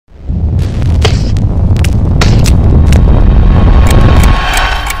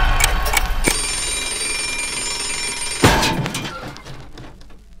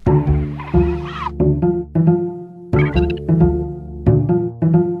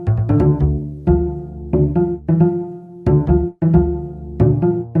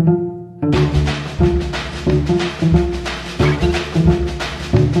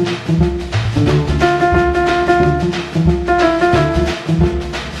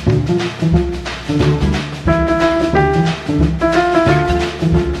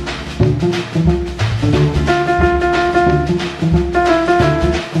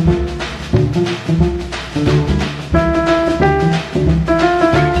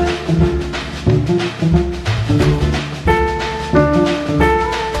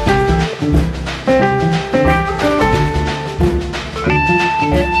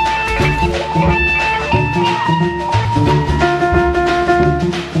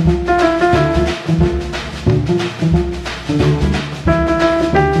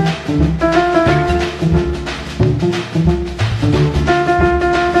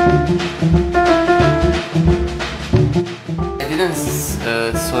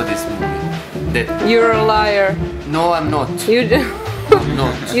saw this movie. That You're a liar. no, I'm not. You do. I'm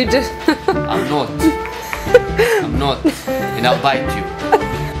not. You just. I'm not. I'm not. And I'll bite you.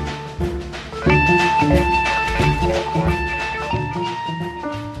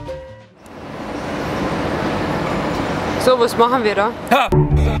 So, was machen wir da?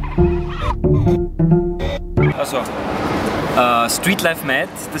 Also, StreetlifeMAD,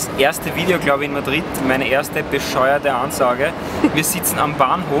 das erste Video, glaube ich, in Madrid, meine erste bescheuerte Ansage. Wir sitzen am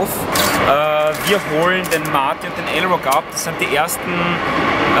Bahnhof, wir holen den Marty und den L-Rock ab, das sind die ersten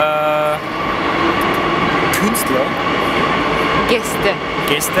Künstler,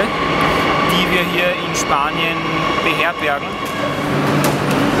 Gäste, die wir hier in Spanien beherbergen.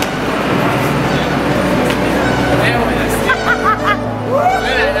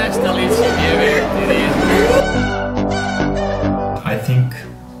 I think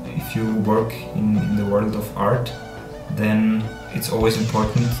if you work in the world of art, then it's always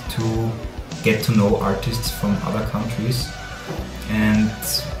important to get to know artists from other countries. And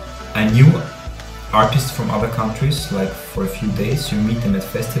I knew artists from other countries, like for a few days, you meet them at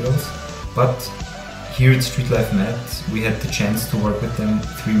festivals. But here at StreetlifeMAD, we had the chance to work with them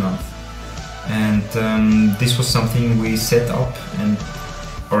 3 months. And this was something we set up and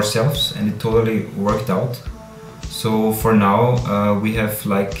ourselves, and it totally worked out. So for now we have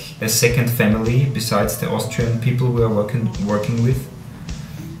like a second family besides the Austrian people we are working with,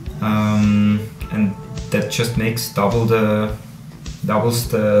 and that just makes doubles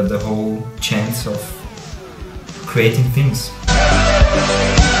the whole chance of creating things.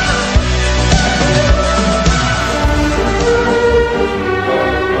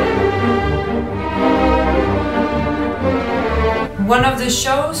 One of the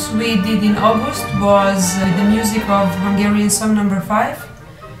shows we did in August was the music of Hungarian song number 5.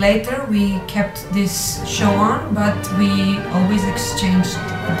 Later we kept this show on, but we always exchanged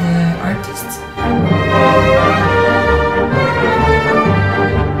the artists.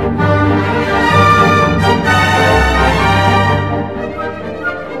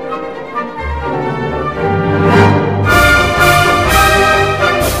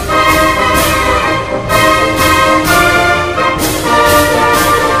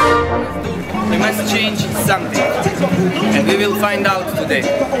 Something, and we will find out today.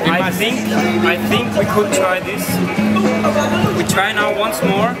 I think we could try this. We try now once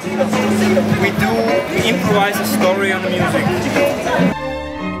more. We improvise a story on music.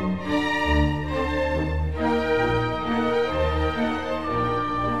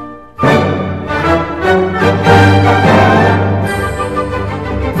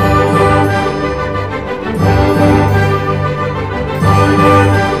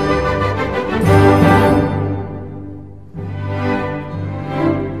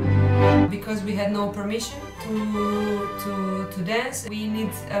 Because we had no permission to dance, we need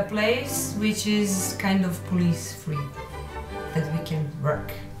a place which is kind of police free, that we can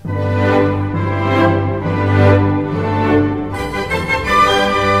work.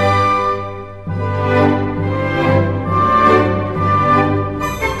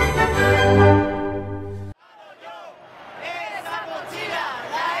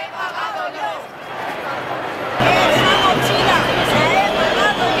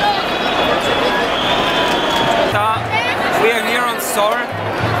 We are here on Sor,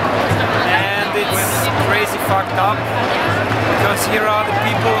 and it's crazy fucked up because here are the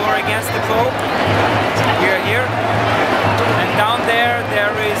people who are against the Pope. We are here, and down there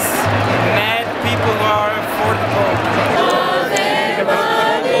is mad people who are for the Pope.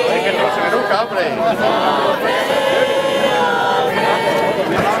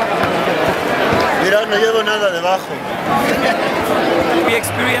 Mira, no llevo nada debajo. We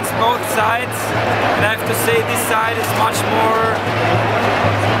experienced both sides, and I have to say this side is much more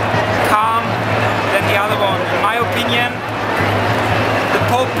calm than the other one. In my opinion, the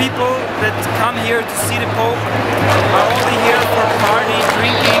Pope people that come here to see the Pope are only here for party,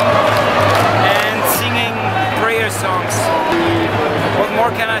 drinking and singing prayer songs. What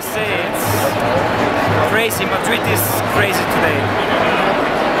more can I say? It's crazy. Madrid is crazy today.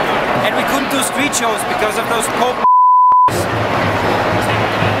 And we couldn't do street shows because of those Pope.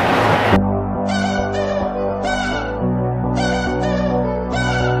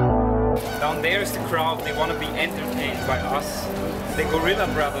 Down there is the crowd, they want to be entertained by us, the Gorilla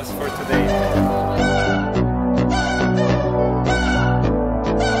Brothers for today.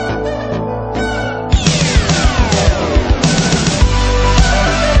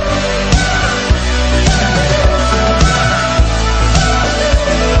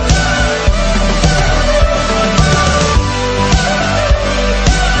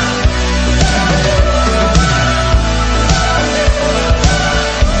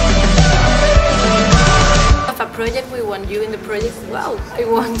 you in the project, wow,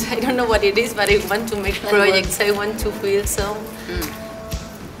 I don't know what it is, but I want to make projects, I want to feel some.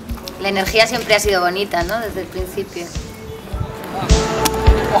 La energía siempre ha sido bonita, ¿no? Desde el principio.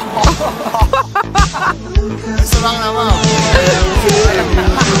 Eso lo han grabado.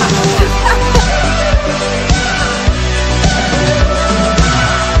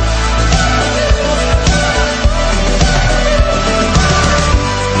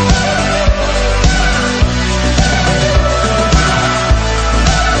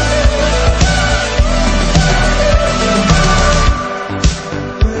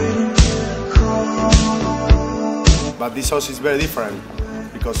 But this house is very different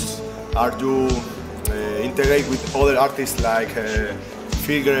because you integrate with other artists like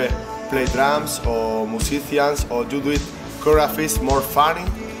figure play drums or musicians, or you do it choreographies more funny.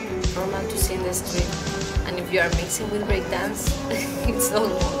 Normal to see in the street, and if you are mixing with breakdance, it's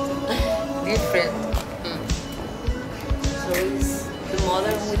almost different. So it's the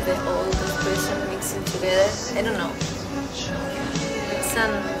modern with the old expression mixing together. I don't know. It's a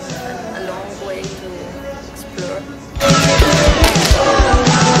long way to explore.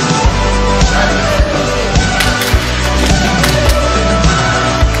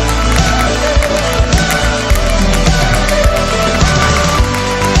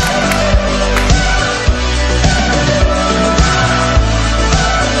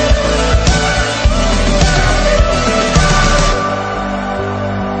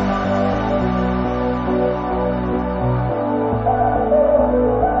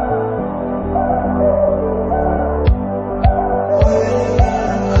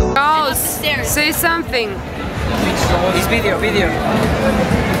 Say something. It's video.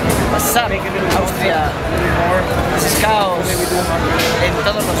 What's up, Austria? This is Chaos en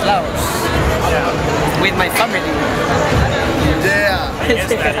todos los lados. With my family. Yeah.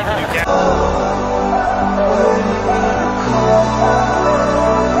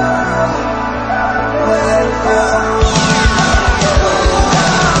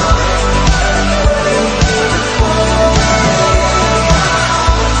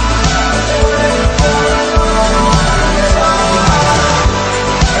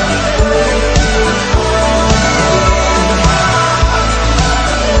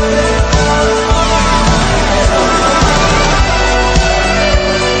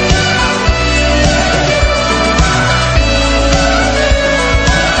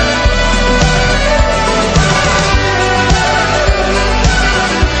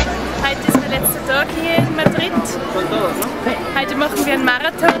 Heute machen wir einen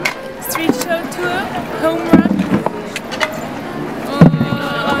Marathon, Street Show Tour, Home Run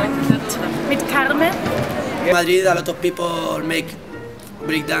und mit Carmen. In Madrid, a lot of people make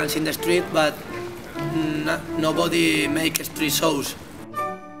breakdance in the street, but nobody makes street shows.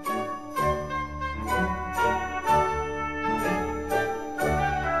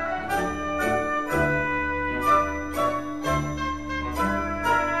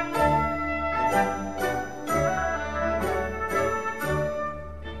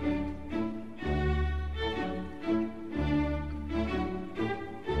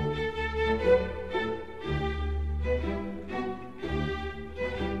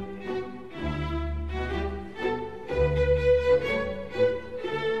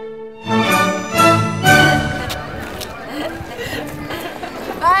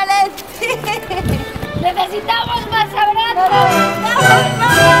 ¡Necesitamos más abrazos!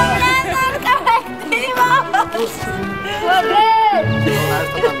 ¡Vamos, ¡corre!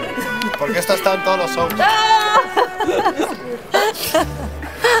 Porque esto está en todos los shows.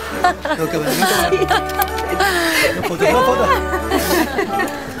 Una foto.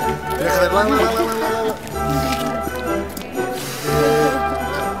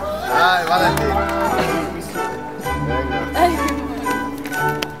 Ay, Valentín.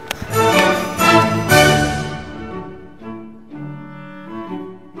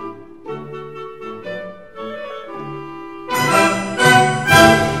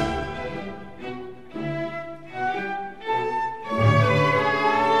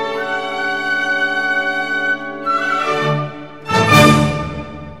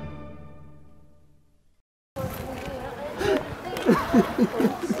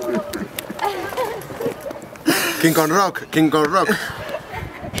 King on Rock.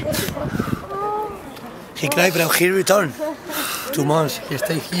 He cried, but he returned. 2 months, he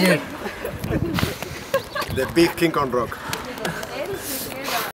stayed here. The big King on Rock.